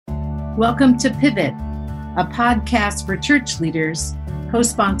Welcome to Pivot, a podcast for church leaders,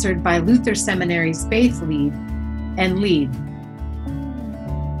 co-sponsored by Luther Seminary's Faith Lead and Lead.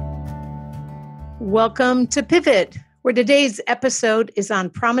 Welcome to Pivot, where today's episode is on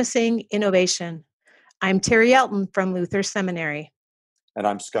promising innovation. I'm Terry Elton from Luther Seminary. And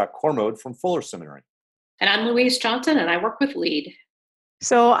I'm Scott Cormode from Fuller Seminary. And I'm Louise Johnson, and I work with Lead.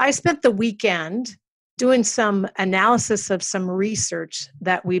 So I spent the weekend doing some analysis of some research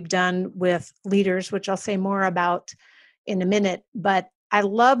that we've done with leaders, which I'll say more about in a minute. But I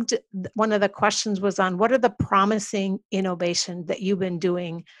loved one of the questions was on what are the promising innovation that you've been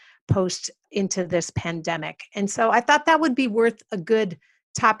doing post into this pandemic. And so I thought that would be worth a good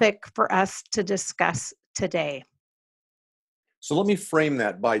topic for us to discuss today. So let me frame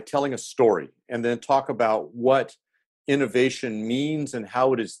that by telling a story and then talk about what innovation means and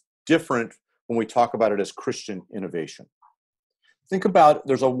how it is different when we talk about it as Christian innovation. Think about,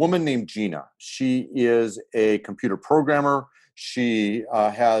 there's a woman named Gina. She is a computer programmer. She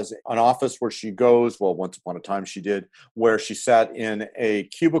has an office where she goes, well, once upon a time she did, where she sat in a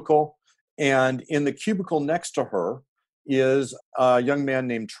cubicle. And in the cubicle next to her is a young man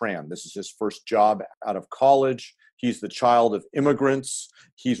named Tran. This is his first job out of college. He's the child of immigrants.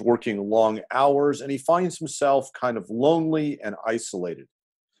 He's working long hours, and he finds himself kind of lonely and isolated.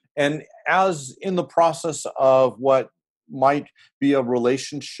 And as in the process of what might be a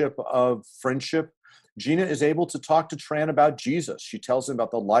relationship of friendship, Gina is able to talk to Tran about Jesus. She tells him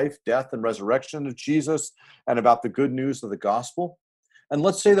about the life, death, and resurrection of Jesus and about the good news of the gospel. And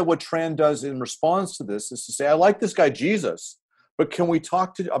let's say that what Tran does in response to this is to say, I like this guy Jesus, but can we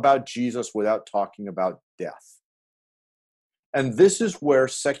talk about Jesus without talking about death? And this is where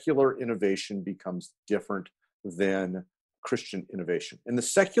secular innovation becomes different than Christian innovation. In the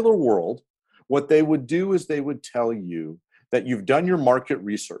secular world, what they would do is they would tell you that you've done your market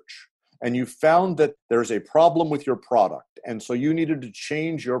research and you found that there's a problem with your product. And so you needed to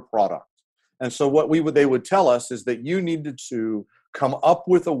change your product. And so what they would tell us is that you needed to come up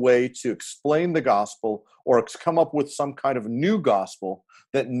with a way to explain the gospel or come up with some kind of new gospel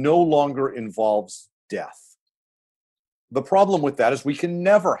that no longer involves death. The problem with that is we can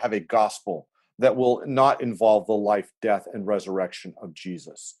never have a gospel that will not involve the life, death, and resurrection of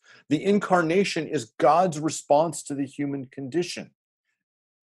Jesus. The incarnation is God's response to the human condition.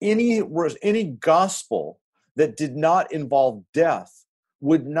 Any gospel that did not involve death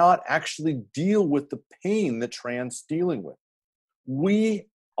would not actually deal with the pain that Tran's dealing with. We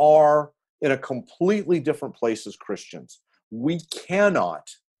are in a completely different place as Christians. We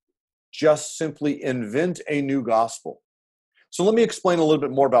cannot just simply invent a new gospel. So let me explain a little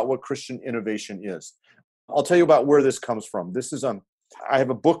bit more about what Christian innovation is. I'll tell you about where this comes from. I have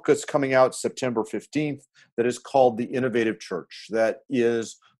a book that's coming out September 15th that is called The Innovative Church. That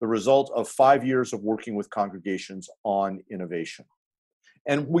is the result of 5 years of working with congregations on innovation.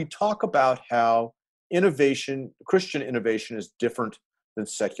 And we talk about how Christian innovation is different than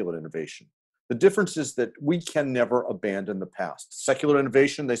secular innovation. The difference is that we can never abandon the past. Secular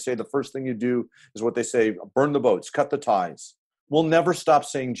innovation, they say the first thing you do is what they say, burn the boats, cut the ties. We'll never stop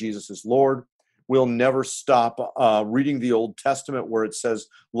saying Jesus is Lord. We'll never stop reading the Old Testament where it says,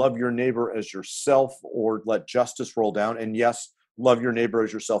 love your neighbor as yourself, or let justice roll down. And yes, love your neighbor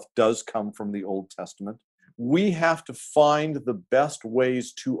as yourself does come from the Old Testament. We have to find the best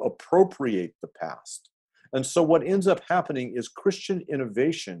ways to appropriate the past. And so what ends up happening is Christian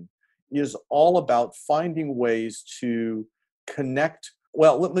innovation is all about finding ways to connect.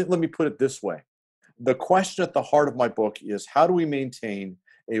 Well, let me put it this way. The question at the heart of my book is, how do we maintain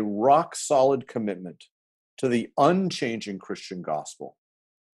a rock-solid commitment to the unchanging Christian gospel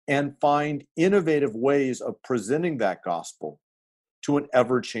and find innovative ways of presenting that gospel to an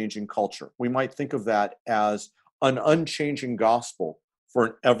ever-changing culture? We might think of that as an unchanging gospel for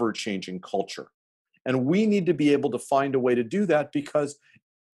an ever-changing culture. And we need to be able to find a way to do that, because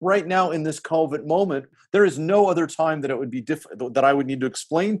right now in this COVID moment, there is no other time that it would be different, that I would need to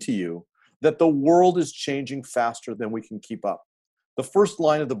explain to you that the world is changing faster than we can keep up. The first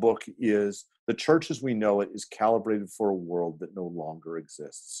line of the book is, the church as we know it is calibrated for a world that no longer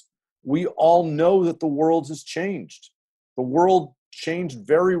exists. We all know that the world has changed. The world changed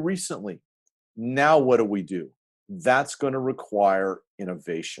very recently. Now what do? That's going to require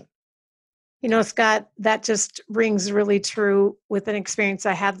innovation. You know, Scott, that just rings really true with an experience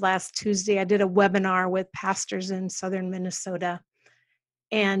I had last Tuesday. I did a webinar with pastors in southern Minnesota.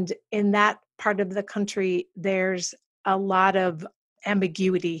 And in that part of the country, there's a lot of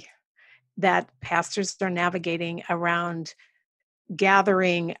ambiguity that pastors are navigating around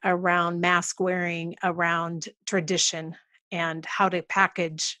gathering, around mask wearing, around tradition. and how to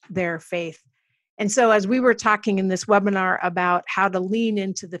package their faith. And so as we were talking in this webinar about how to lean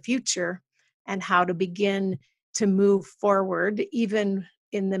into the future and how to begin to move forward, even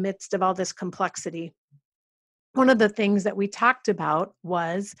in the midst of all this complexity, one of the things that we talked about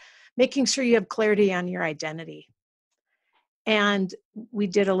was making sure you have clarity on your identity. And we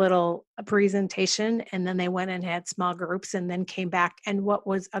did a presentation, and then they went and had small groups and then came back. And what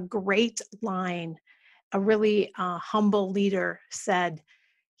was a great line, a really humble leader said,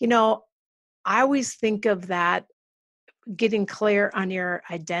 I always think of that getting clear on your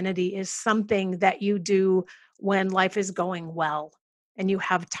identity is something that you do when life is going well and you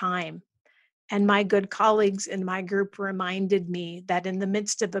have time. And my good colleagues in my group reminded me that in the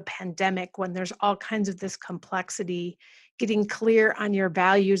midst of a pandemic, when there's all kinds of this complexity, getting clear on your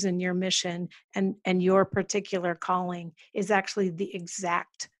values and your mission and your particular calling is actually the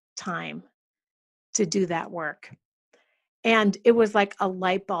exact time to do that work. And it was like a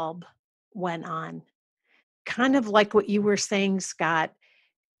light bulb went on. Kind of like what you were saying, Scott,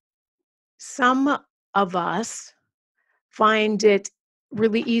 some of us find it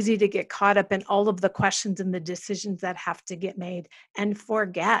really easy to get caught up in all of the questions and the decisions that have to get made and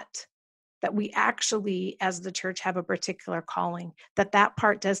forget that we actually, as the church, have a particular calling, that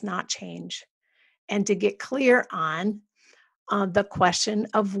part does not change. And to get clear on the question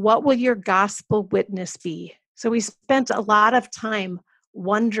of what will your gospel witness be? So we spent a lot of time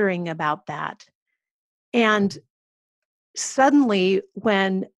wondering about that. And suddenly,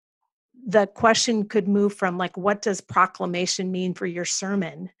 when the question could move from like, what does proclamation mean for your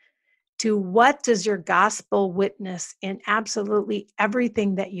sermon, to what does your gospel witness in absolutely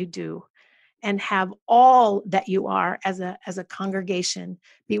everything that you do, and have all that you are as a congregation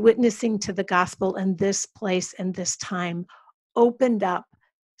be witnessing to the gospel in this place and this time, opened up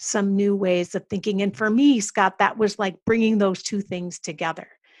some new ways of thinking. And for me, Scott, that was like bringing those two things together.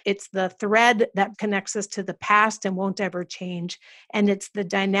 It's the thread that connects us to the past and won't ever change. And it's the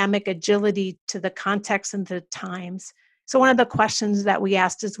dynamic agility to the context and the times. So one of the questions that we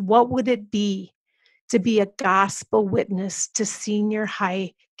asked is, what would it be to be a gospel witness to senior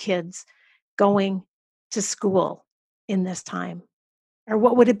high kids going to school in this time? Or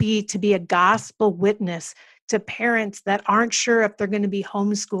what would it be to be a gospel witness to parents that aren't sure if they're going to be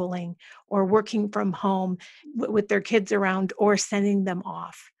homeschooling or working from home with their kids around or sending them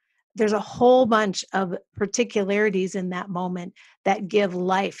off? There's a whole bunch of particularities in that moment that give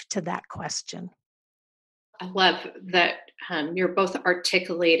life to that question. I love that you're both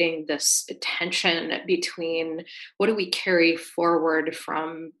articulating this tension between what do we carry forward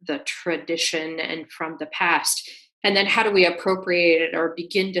from the tradition and from the past, and then how do we appropriate it or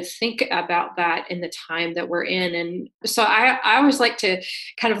begin to think about that in the time that we're in. And so I always like to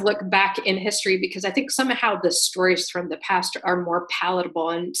kind of look back in history, because I think somehow the stories from the past are more palatable.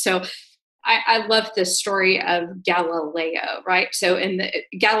 And so I love this story of Galileo, right? So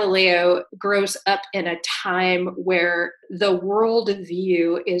Galileo grows up in a time where the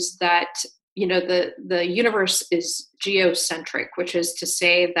worldview is that, the universe is geocentric, which is to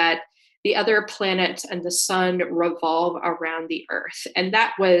say that the other planets and the sun revolve around the earth. And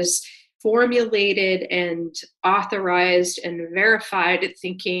that was formulated and authorized and verified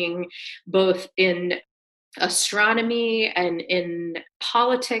thinking both in astronomy and in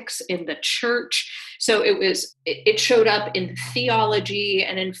politics, in the church. So it showed up in theology.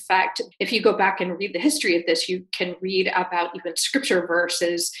 And in fact, if you go back and read the history of this, you can read about even scripture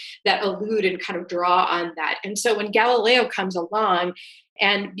verses that allude and kind of draw on that. And so when Galileo comes along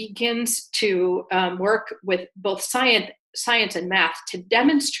and begins to work with both science and math to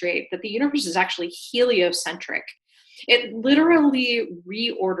demonstrate that the universe is actually heliocentric, it literally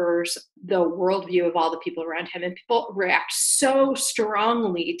reorders the worldview of all the people around him, and people react so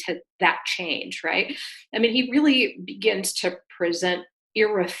strongly to that change, right? I mean, he really begins to present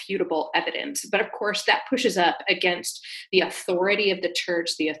irrefutable evidence. But of course, that pushes up against the authority of the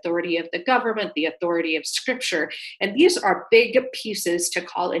church, the authority of the government, the authority of scripture. And these are big pieces to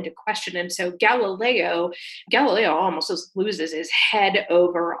call into question. And so Galileo almost loses his head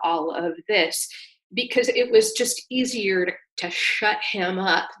over all of this, because it was just easier to shut him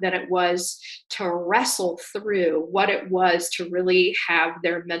up than it was to wrestle through what it was to really have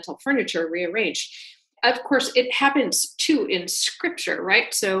their mental furniture rearranged. Of course, it happens too in scripture,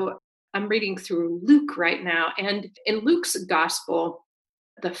 right? So I'm reading through Luke right now, and in Luke's gospel,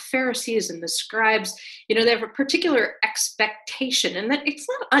 the Pharisees and the scribes, they have a particular expectation, and that it's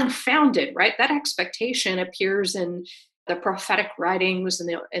not unfounded, right? That expectation appears in the prophetic writings and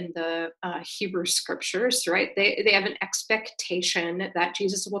the Hebrew scriptures, right? They have an expectation that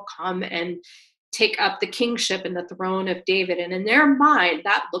Jesus will come and take up the kingship and the throne of David. And in their mind,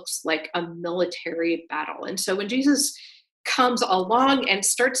 that looks like a military battle. And so when Jesus comes along and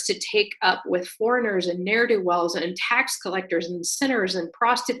starts to take up with foreigners and ne'er-do-wells and tax collectors and sinners and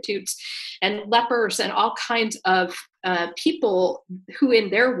prostitutes and lepers and all kinds of people who in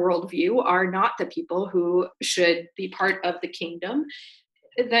their worldview are not the people who should be part of the kingdom,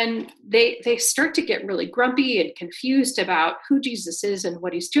 then they start to get really grumpy and confused about who Jesus is and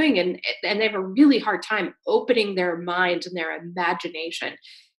what he's doing, and they have a really hard time opening their minds and their imagination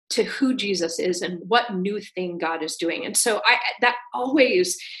to who Jesus is and what new thing God is doing. And so that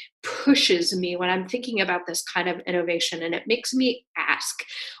always pushes me when I'm thinking about this kind of innovation, and it makes me ask,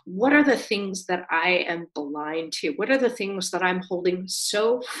 what are the things that I am blind to? What are the things that I'm holding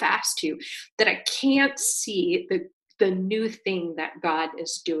so fast to that I can't see the new thing that God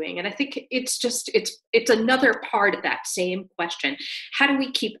is doing? And I think it's another part of that same question. How do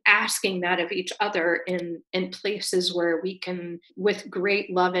we keep asking that of each other in places where we can, with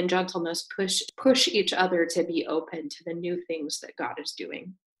great love and gentleness, push each other to be open to the new things that God is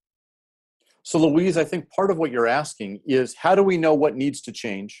doing? So, Louise, I think part of what you're asking is, how do we know what needs to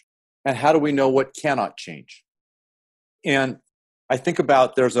change, and how do we know what cannot change? And I think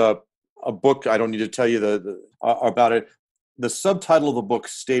about, there's a book, I don't need to tell you about it. The subtitle of the book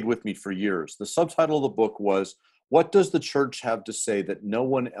stayed with me for years. The subtitle of the book was, "What Does the Church Have to Say That No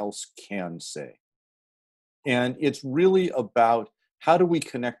One Else Can Say?" And it's really about, how do we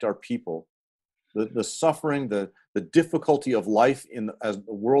connect our people, the suffering, the difficulty of life as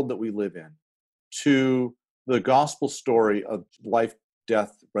the world that we live in, to the gospel story of life,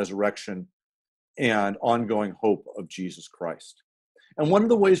 death, resurrection, and ongoing hope of Jesus Christ. And one of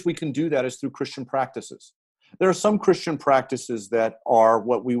the ways we can do that is through Christian practices. There are some Christian practices that are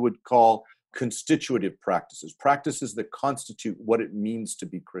what we would call constitutive practices, practices that constitute what it means to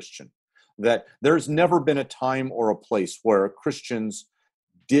be Christian. That there's never been a time or a place where Christians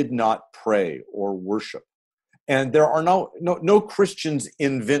did not pray or worship. And there are no Christians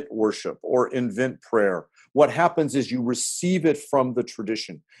invent worship or invent prayer. What happens is you receive it from the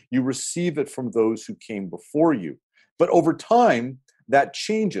tradition. You receive it from those who came before you. But over time, that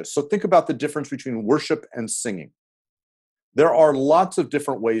changes. So think about the difference between worship and singing. There are lots of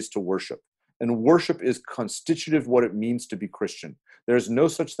different ways to worship, and worship is constitutive of what it means to be Christian. There's no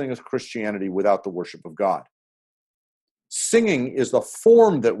such thing as Christianity without the worship of God. Singing is the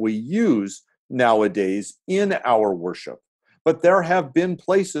form that we use nowadays in our worship. But there have been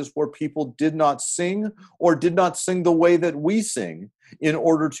places where people did not sing, or did not sing the way that we sing, in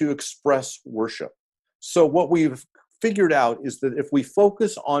order to express worship. So what we've figured out is that if we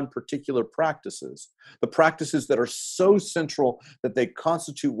focus on particular practices, the practices that are so central that they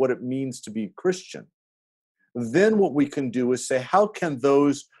constitute what it means to be Christian, then what we can do is say, how can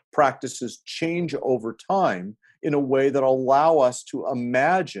those practices change over time in a way that allow us to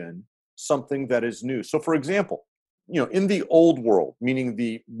imagine something that is new? So for example, in the old world, meaning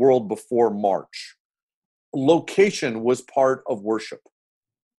the world before March, location was part of worship.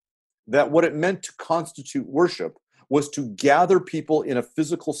 That what it meant to constitute worship was to gather people in a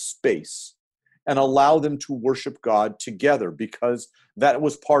physical space and allow them to worship God together, because that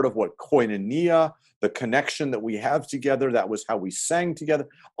was part of what koinonia, the connection that we have together, that was how we sang together.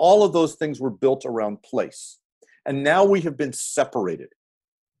 All of those things were built around place. And now we have been separated.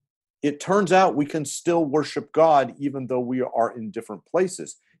 It turns out we can still worship God even though we are in different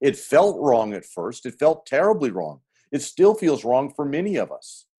places. It felt wrong at first. It felt terribly wrong. It still feels wrong for many of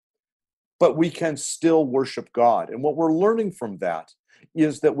us. But we can still worship God. And what we're learning from that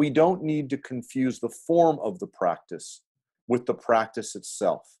is that we don't need to confuse the form of the practice with the practice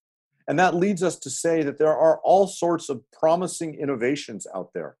itself. And that leads us to say that there are all sorts of promising innovations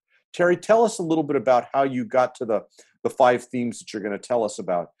out there. Terry, tell us a little bit about how you got to the 5 themes that you're going to tell us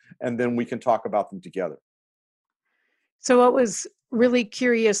about, and then we can talk about them together. So what was really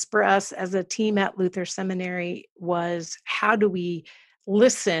curious for us as a team at Luther Seminary was, how do we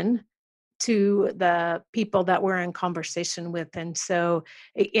listen to the people that we're in conversation with? And so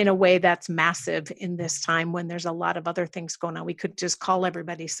in a way that's massive in this time when there's a lot of other things going on. We could just call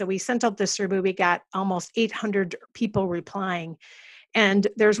everybody. So we sent out this survey. We got almost 800 people replying. And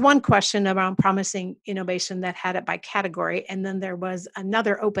there's one question around promising innovation that had it by category. And then there was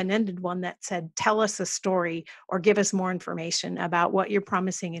another open-ended one that said, tell us a story or give us more information about what your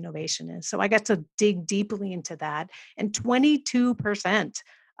promising innovation is. So I got to dig deeply into that. And 22%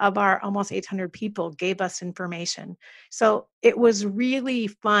 of our almost 800 people gave us information. So it was really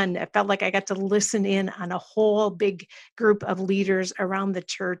fun. It felt like I got to listen in on a whole big group of leaders around the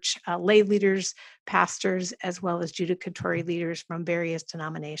church, lay leaders, pastors, as well as judicatory leaders from various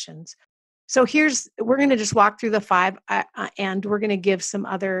denominations. So we're going to just walk through the five and we're going to give some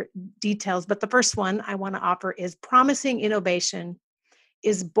other details. But the first one I want to offer is promising innovation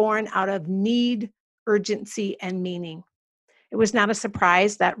is born out of need, urgency, and meaning. It was not a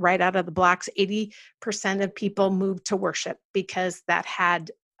surprise that right out of the blocks, 80% of people moved to worship because that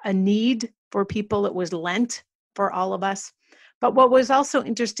had a need for people. It was Lent for all of us. But what was also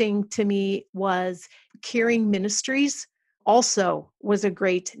interesting to me was caring ministries also was a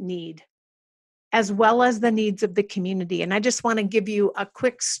great need, as well as the needs of the community. And I just want to give you a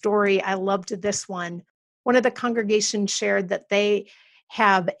quick story. I loved this one. One of the congregations shared that they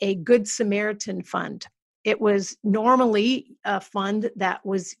have a Good Samaritan fund. It was normally a fund that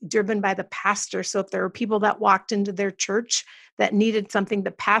was driven by the pastor. So if there were people that walked into their church that needed something,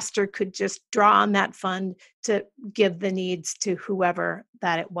 the pastor could just draw on that fund to give the needs to whoever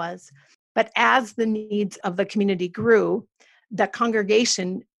that it was. But as the needs of the community grew, the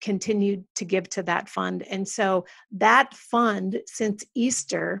congregation continued to give to that fund. And so that fund since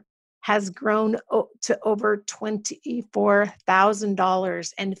Easter has grown to over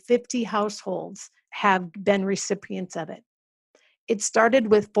 $24,000, and 50 households have been recipients of it. It started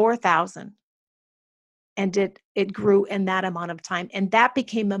with 4,000 and it grew in that amount of time. And that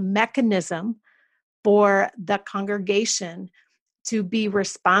became a mechanism for the congregation to be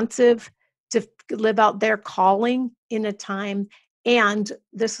responsive, to live out their calling in a time. And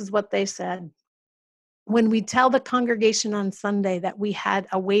this is what they said. When we tell the congregation on Sunday that we had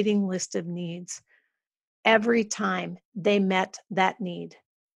a waiting list of needs, every time they met that need,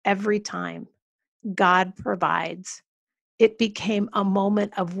 every time God provides, it became a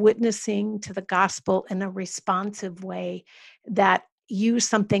moment of witnessing to the gospel in a responsive way that used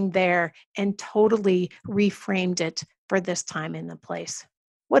something there and totally reframed it for this time and the place.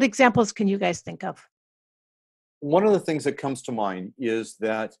 What examples can you guys think of? One of the things that comes to mind is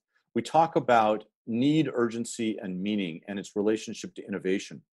that we talk about need, urgency, and meaning and its relationship to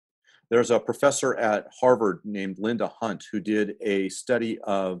innovation. There's a professor at Harvard named Linda Hunt who did a study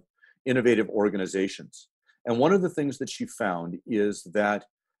of innovative organizations. And one of the things that she found is that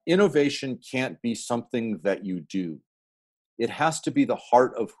innovation can't be something that you do. It has to be the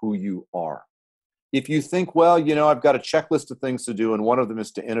heart of who you are. If you think, well, I've got a checklist of things to do and one of them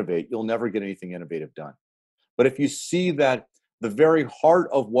is to innovate, you'll never get anything innovative done. But if you see that the very heart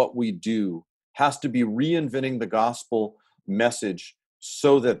of what we do has to be reinventing the gospel message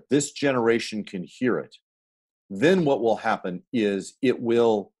so that this generation can hear it, then what will happen is it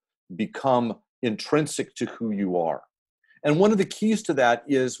will become intrinsic to who you are. And one of the keys to that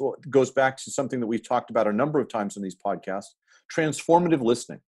is, well, it goes back to something that we've talked about a number of times in these podcasts, transformative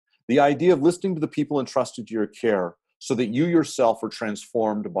listening. The idea of listening to the people entrusted to your care so that you yourself are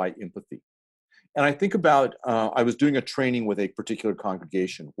transformed by empathy. And I think about, I was doing a training with a particular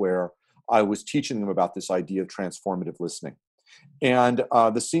congregation where I was teaching them about this idea of transformative listening. And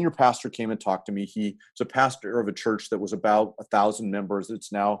the senior pastor came and talked to me. He's a pastor of a church that was about 1,000 members.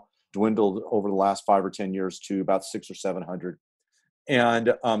 It's now dwindled over the last 5 or 10 years to about 600 or 700.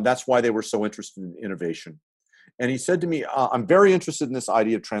 And that's why they were so interested in innovation. And he said to me, I'm very interested in this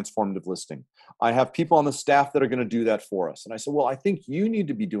idea of transformative listening. I have people on the staff that are going to do that for us. And I said, well, I think you need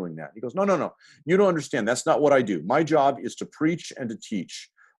to be doing that. He goes, no. You don't understand. That's not what I do. My job is to preach and to teach.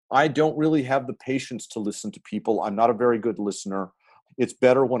 I don't really have the patience to listen to people. I'm not a very good listener. It's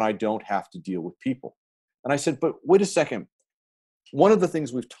better when I don't have to deal with people. And I said, but wait a second. One of the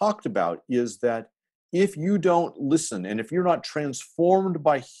things we've talked about is that if you don't listen and if you're not transformed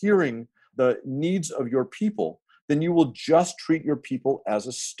by hearing the needs of your people, then you will just treat your people as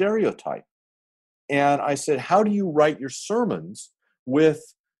a stereotype. And I said, how do you write your sermons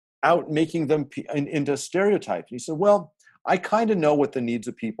without making them into stereotypes? And he said, well, I kind of know what the needs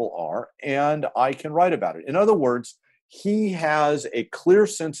of people are, and I can write about it. In other words, he has a clear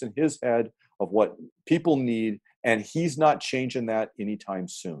sense in his head of what people need, and he's not changing that anytime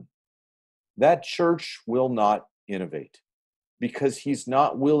soon. That church will not innovate because he's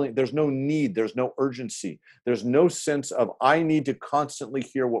not willing. There's no need. There's no urgency. There's no sense of, I need to constantly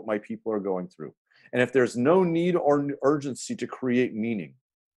hear what my people are going through. And if there's no need or urgency to create meaning,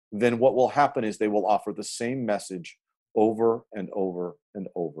 then what will happen is they will offer the same message over and over and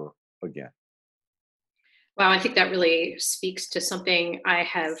over again. Wow, I think that really speaks to something I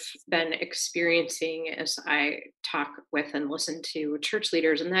have been experiencing as I talk with and listen to church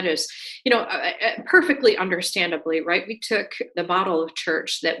leaders. And that is, perfectly understandably, right? We took the model of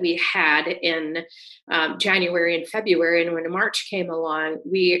church that we had in January and February. And when March came along,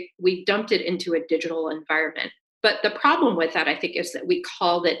 we dumped it into a digital environment. But the problem with that, I think, is that we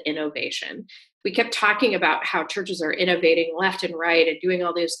called it innovation. We kept talking about how churches are innovating left and right and doing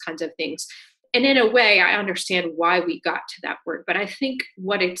all those kinds of things. And in a way, I understand why we got to that word. But I think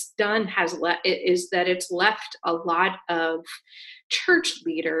what it's done is that it's left a lot of church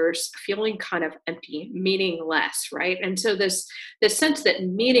leaders feeling kind of empty, meaningless, right? And so this sense that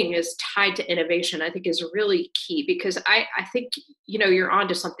meaning is tied to innovation, I think, is really key, because I think, you're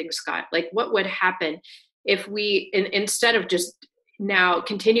onto something, Scott. Like, what would happen if we, instead of just now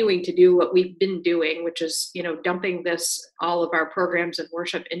continuing to do what we've been doing, which is, dumping all of our programs of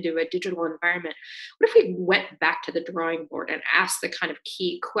worship into a digital environment, what if we went back to the drawing board and asked the kind of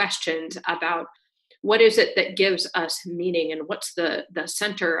key questions about what is it that gives us meaning, and what's the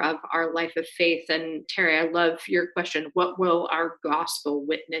center of our life of faith? And Terry, I love your question. What will our gospel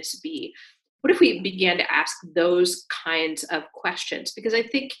witness be? What if we began to ask those kinds of questions? Because I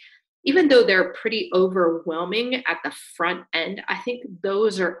think even though they're pretty overwhelming at the front end, I think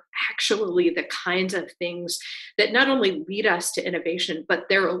those are actually the kinds of things that not only lead us to innovation, but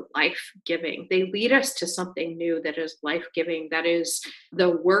they're life-giving. They lead us to something new that is life-giving, that is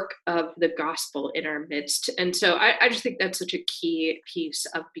the work of the gospel in our midst. And so I just think that's such a key piece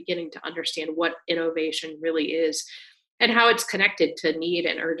of beginning to understand what innovation really is and how it's connected to need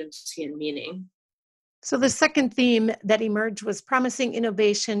and urgency and meaning. So the second theme that emerged was promising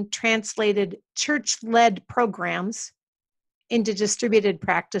innovation translated church-led programs into distributed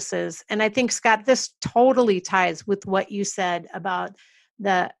practices. And I think, Scott, this totally ties with what you said about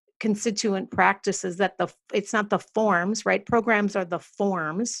the constituent practices, that it's not the forms, right? Programs are the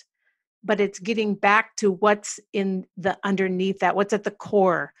forms, but it's getting back to what's in the underneath that, what's at the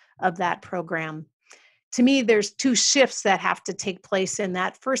core of that program. To me, there's two shifts that have to take place in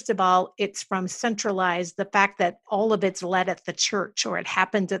that. First of all, it's from centralized, the fact that all of it's led at the church, or it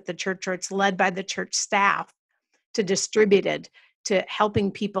happens at the church, or it's led by the church staff, to distributed, to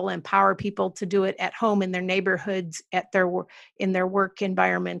helping people, empower people to do it at home, in their neighborhoods, in their work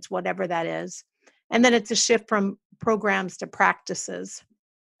environments, whatever that is. And then it's a shift from programs to practices.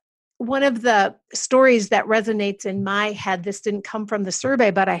 One of the stories that resonates in my head, this didn't come from the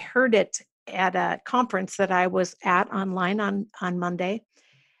survey, but I heard it at a conference that I was at online on Monday.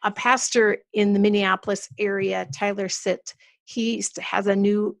 A pastor in the Minneapolis area, Tyler Sitt, he has a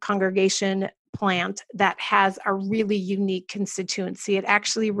new congregation plant that has a really unique constituency. It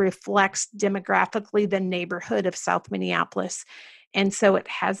actually reflects demographically the neighborhood of South Minneapolis. And so it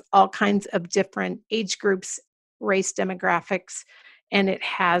has all kinds of different age groups, race demographics, and it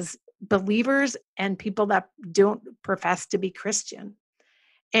has believers and people that don't profess to be Christian.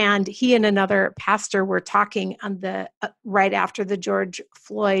 And he and another pastor were talking on right after the George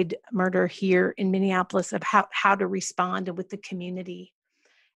Floyd murder here in Minneapolis of how to respond with the community.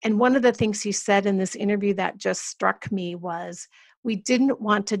 And one of the things he said in this interview that just struck me was, we didn't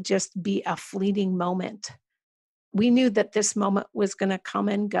want to just be a fleeting moment. We knew that this moment was going to come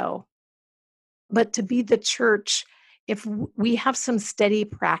and go. But to be the church, if we have some steady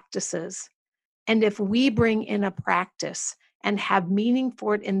practices, and if we bring in a practice and have meaning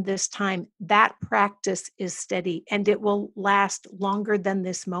for it in this time, that practice is steady and it will last longer than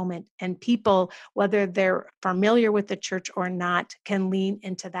this moment. And people, whether they're familiar with the church or not, can lean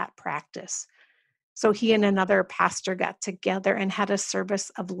into that practice. So he and another pastor got together and had a service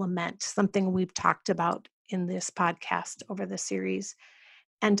of lament, something we've talked about in this podcast over the series.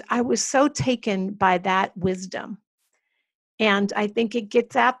 And I was so taken by that wisdom. And I think it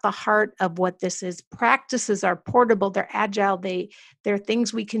gets at the heart of what this is. Practices are portable, they're agile, they're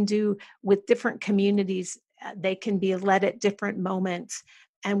things we can do with different communities. They can be led at different moments,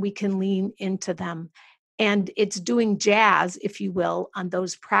 and we can lean into them. And it's doing jazz, if you will, on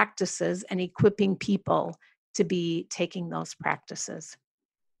those practices and equipping people to be taking those practices.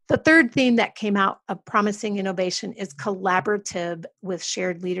 The third theme that came out of promising innovation is collaborative with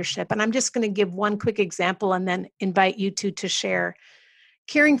shared leadership. And I'm just going to give one quick example and then invite you two to share.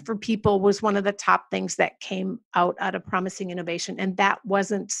 Caring for people was one of the top things that came out of promising innovation, and that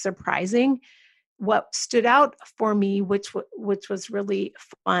wasn't surprising. What stood out for me, which was really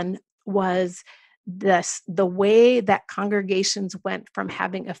fun, was the way that congregations went from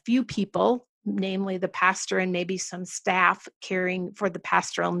having a few people, namely the pastor and maybe some staff caring for the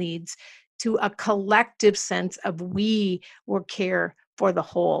pastoral needs, to a collective sense of we will care for the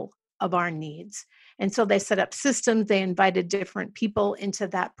whole of our needs. And so they set up systems, they invited different people into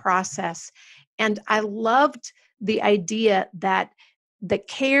that process. And I loved the idea that the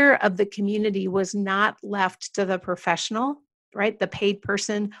care of the community was not left to the professional, right? The paid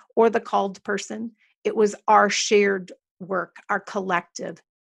person or the called person. It was our shared work, our collective.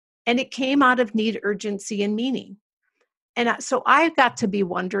 And it came out of need, urgency, and meaning. And so I got to be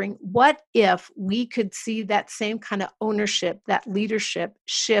wondering, what if we could see that same kind of ownership, that leadership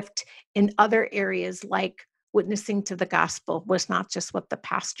shift in other areas, like witnessing to the gospel was not just what the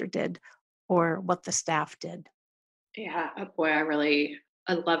pastor did or what the staff did. Yeah, oh boy,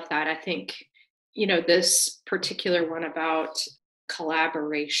 I love that. I think, this particular one about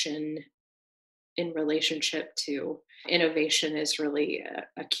collaboration in relationship to innovation is really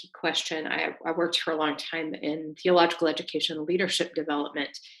a key question. I worked for a long time in theological education and leadership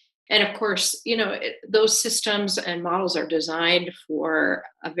development. And of course, those systems and models are designed for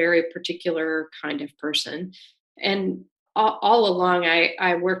a very particular kind of person. And all along,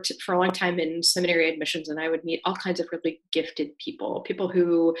 I worked for a long time in seminary admissions, and I would meet all kinds of really gifted people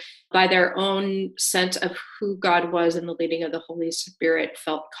who, by their own sense of who God was and the leading of the Holy Spirit,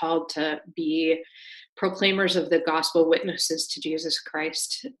 felt called to be proclaimers of the gospel, witnesses to Jesus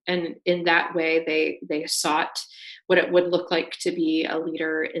Christ. And in that way, they sought what it would look like to be a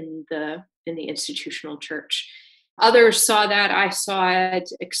leader in the institutional church. Others saw that, I saw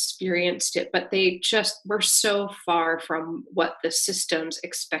it, experienced it, but they just were so far from what the systems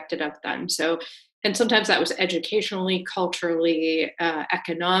expected of them. So, and sometimes that was educationally, culturally,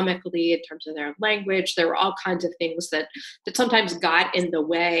 economically, in terms of their language. There were all kinds of things that sometimes got in the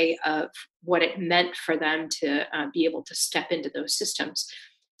way of what it meant for them to be able to step into those systems.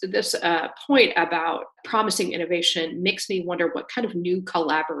 So this point about promising innovation makes me wonder what kind of new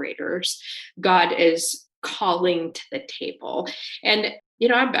collaborators God is calling to the table. And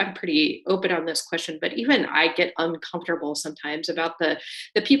I'm pretty open on this question, but even I get uncomfortable sometimes about the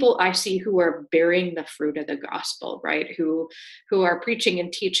people I see who are bearing the fruit of the gospel, right? Who are preaching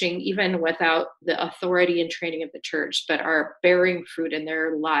and teaching even without the authority and training of the church, but are bearing fruit in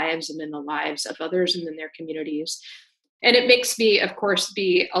their lives and in the lives of others and in their communities. And it makes me, of course,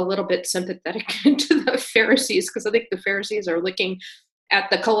 be a little bit sympathetic to the Pharisees, because I think the Pharisees are looking at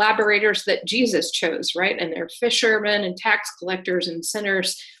the collaborators that Jesus chose, right? And they're fishermen and tax collectors and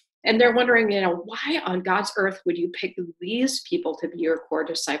sinners. And they're wondering, why on God's earth would you pick these people to be your core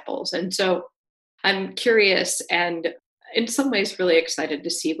disciples? And so I'm curious and in some ways really excited to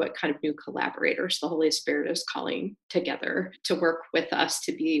see what kind of new collaborators the Holy Spirit is calling together to work with us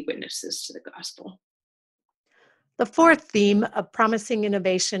to be witnesses to the gospel. The fourth theme of promising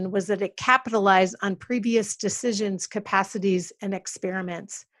innovation was that it capitalized on previous decisions, capacities, and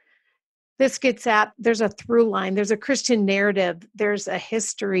experiments. This gets at, there's a through line, there's a Christian narrative, there's a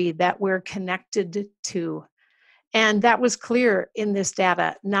history that we're connected to. And that was clear in this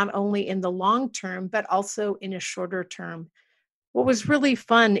data, not only in the long term, but also in a shorter term. What was really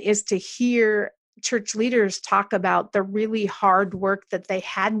fun is to hear church leaders talk about the really hard work that they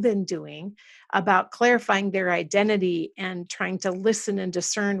had been doing about clarifying their identity and trying to listen and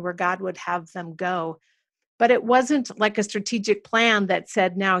discern where God would have them go. But it wasn't like a strategic plan that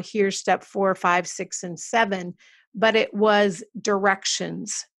said, now here's step 4, 5, 6, and 7, but it was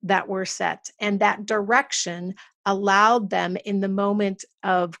directions that were set. And that direction allowed them in the moment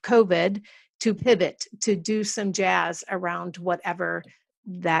of COVID to pivot, to do some jazz around whatever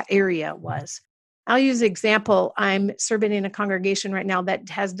that area was. I'll use an example. I'm serving in a congregation right now that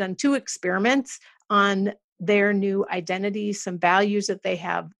has done 2 experiments on their new identity, some values that they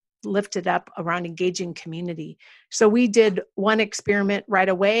have lifted up around engaging community. So we did one experiment right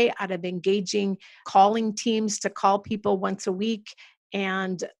away out of engaging calling teams to call people once a week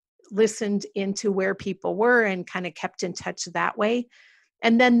and listened into where people were and kind of kept in touch that way.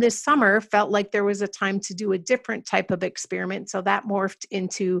 And then this summer felt like there was a time to do a different type of experiment. So that morphed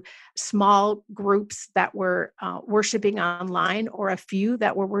into small groups that were worshiping online, or a few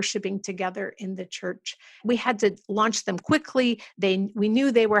that were worshiping together in the church. We had to launch them quickly. We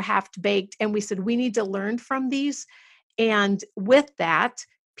knew they were half-baked, and we said, we need to learn from these. And with that,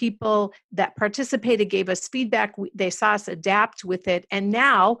 people that participated gave us feedback. They saw us adapt with it. And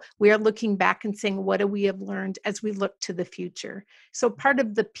now we are looking back and saying, what do we have learned as we look to the future? So part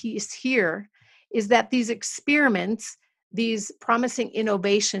of the piece here is that these experiments, these promising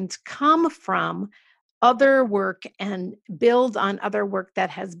innovations come from other work and build on other work that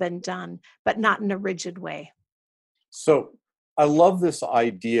has been done, but not in a rigid way. So I love this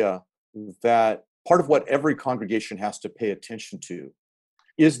idea that part of what every congregation has to pay attention to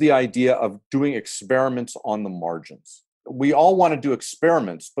is the idea of doing experiments on the margins. We all want to do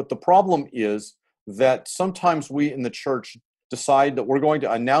experiments, but the problem is that sometimes we in the church decide that we're going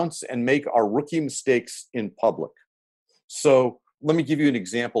to announce and make our rookie mistakes in public. So let me give you an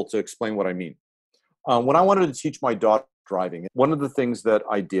example to explain what I mean. When I wanted to teach my daughter driving. One of the things that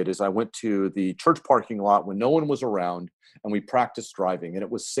I did is I went to the church parking lot when no one was around, and we practiced driving, and it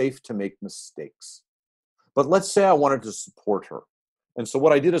was safe to make mistakes. But let's say I wanted to support her. And so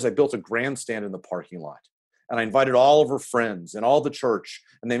what I did is I built a grandstand in the parking lot, and I invited all of her friends and all the church,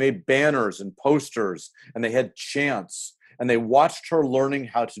 and they made banners and posters, and they had chants, and they watched her learning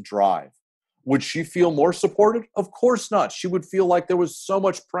how to drive. Would she feel more supported? Of course not. She would feel like there was so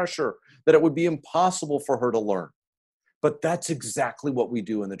much pressure that it would be impossible for her to learn. But that's exactly what we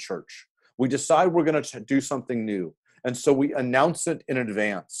do in the church. We decide we're going to do something new. And so we announce it in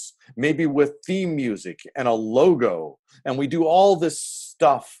advance, maybe with theme music and a logo. And we do all this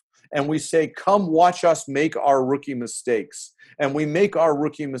stuff. And we say, come watch us make our rookie mistakes. And we make our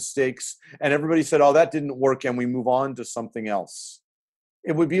rookie mistakes. And everybody said, oh, that didn't work. And we move on to something else.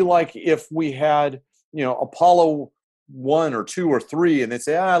 It would be like if we had, Apollo 1 or 2 or 3, and they'd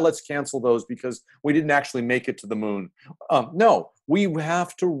say, let's cancel those because we didn't actually make it to the moon. No, we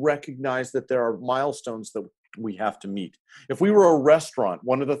have to recognize that there are milestones that we have to meet. If we were a restaurant,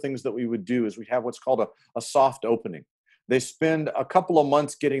 one of the things that we would do is we have what's called a soft opening. They spend a couple of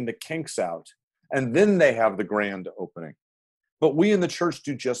months getting the kinks out, and then they have the grand opening. But we in the church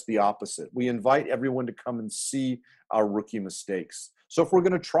do just the opposite. We invite everyone to come and see our rookie mistakes. So if we're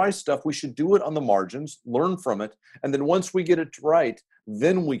going to try stuff, we should do it on the margins, learn from it, and then once we get it right,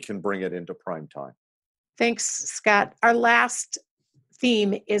 then we can bring it into prime time. Thanks, Scott. Our last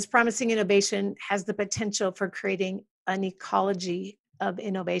theme is promising innovation has the potential for creating an ecology of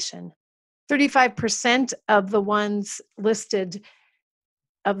innovation. 35% of the ones listed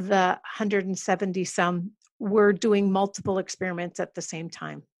of the 170 some were doing multiple experiments at the same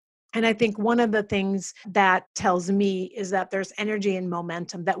time. And I think one of the things that tells me is that there's energy and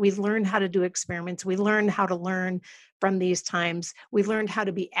momentum, that we learn how to do experiments. We learn how to learn from these times. We learned how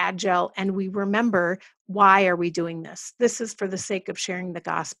to be agile, and we remember, why are we doing this? This is for the sake of sharing the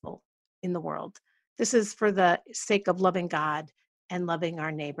gospel in the world. This is for the sake of loving God and loving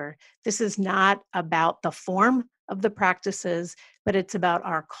our neighbor. This is not about the form of the practices, but it's about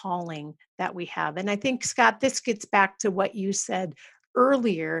our calling that we have. And I think, Scott, this gets back to what you said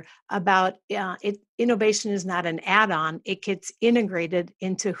earlier about innovation is not an add-on. It gets integrated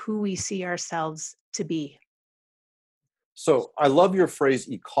into who we see ourselves to be. So I love your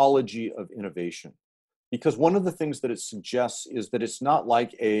phrase, ecology of innovation, because one of the things that it suggests is that it's not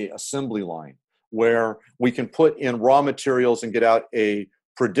like a assembly line where we can put in raw materials and get out a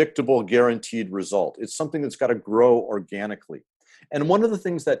predictable, guaranteed result. It's something that's got to grow organically. And one of the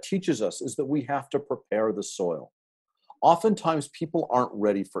things that teaches us is that we have to prepare the soil. Oftentimes, people aren't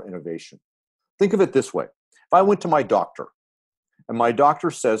ready for innovation. Think of it this way. If I went to my doctor, and my doctor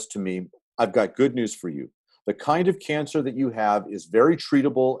says to me, I've got good news for you. The kind of cancer that you have is very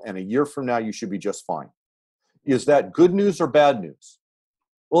treatable, and a year from now, you should be just fine. Is that good news or bad news?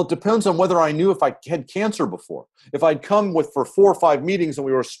 Well, it depends on whether I knew if I had cancer before. If I'd come for 4 or 5 meetings and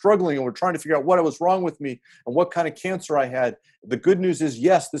we were struggling and we're trying to figure out what was wrong with me and what kind of cancer I had, the good news is,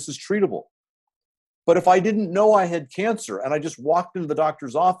 yes, this is treatable. But if I didn't know I had cancer and I just walked into the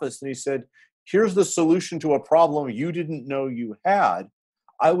doctor's office and he said, here's the solution to a problem you didn't know you had,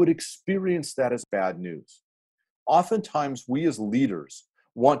 I would experience that as bad news. Oftentimes, we as leaders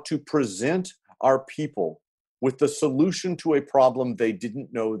want to present our people with the solution to a problem they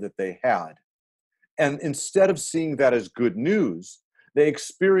didn't know that they had. And instead of seeing that as good news, they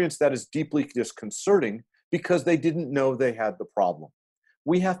experience that as deeply disconcerting because they didn't know they had the problem.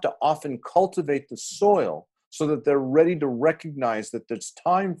 We have to often cultivate the soil so that they're ready to recognize that it's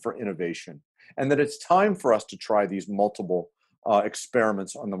time for innovation and that it's time for us to try these multiple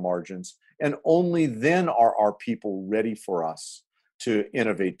experiments on the margins. And only then are our people ready for us to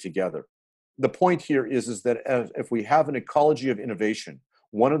innovate together. The point here is that if we have an ecology of innovation,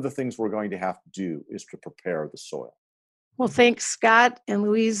 one of the things we're going to have to do is to prepare the soil. Well, thanks, Scott and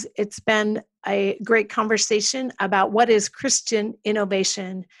Louise. It's been a great conversation about what is Christian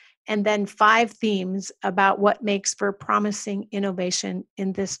innovation, and then 5 themes about what makes for promising innovation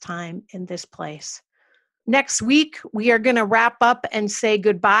in this time, in this place. Next week, we are going to wrap up and say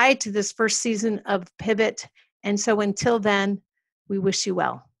goodbye to this first season of Pivot. And so until then, we wish you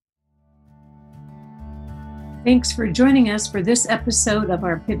well. Thanks for joining us for this episode of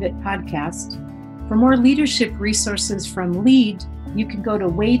our Pivot podcast. For more leadership resources from LEAD, you can go to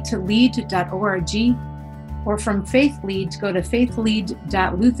waytolead.org, or from Faith Lead, go to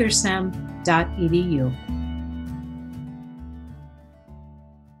faithlead.luthersem.edu.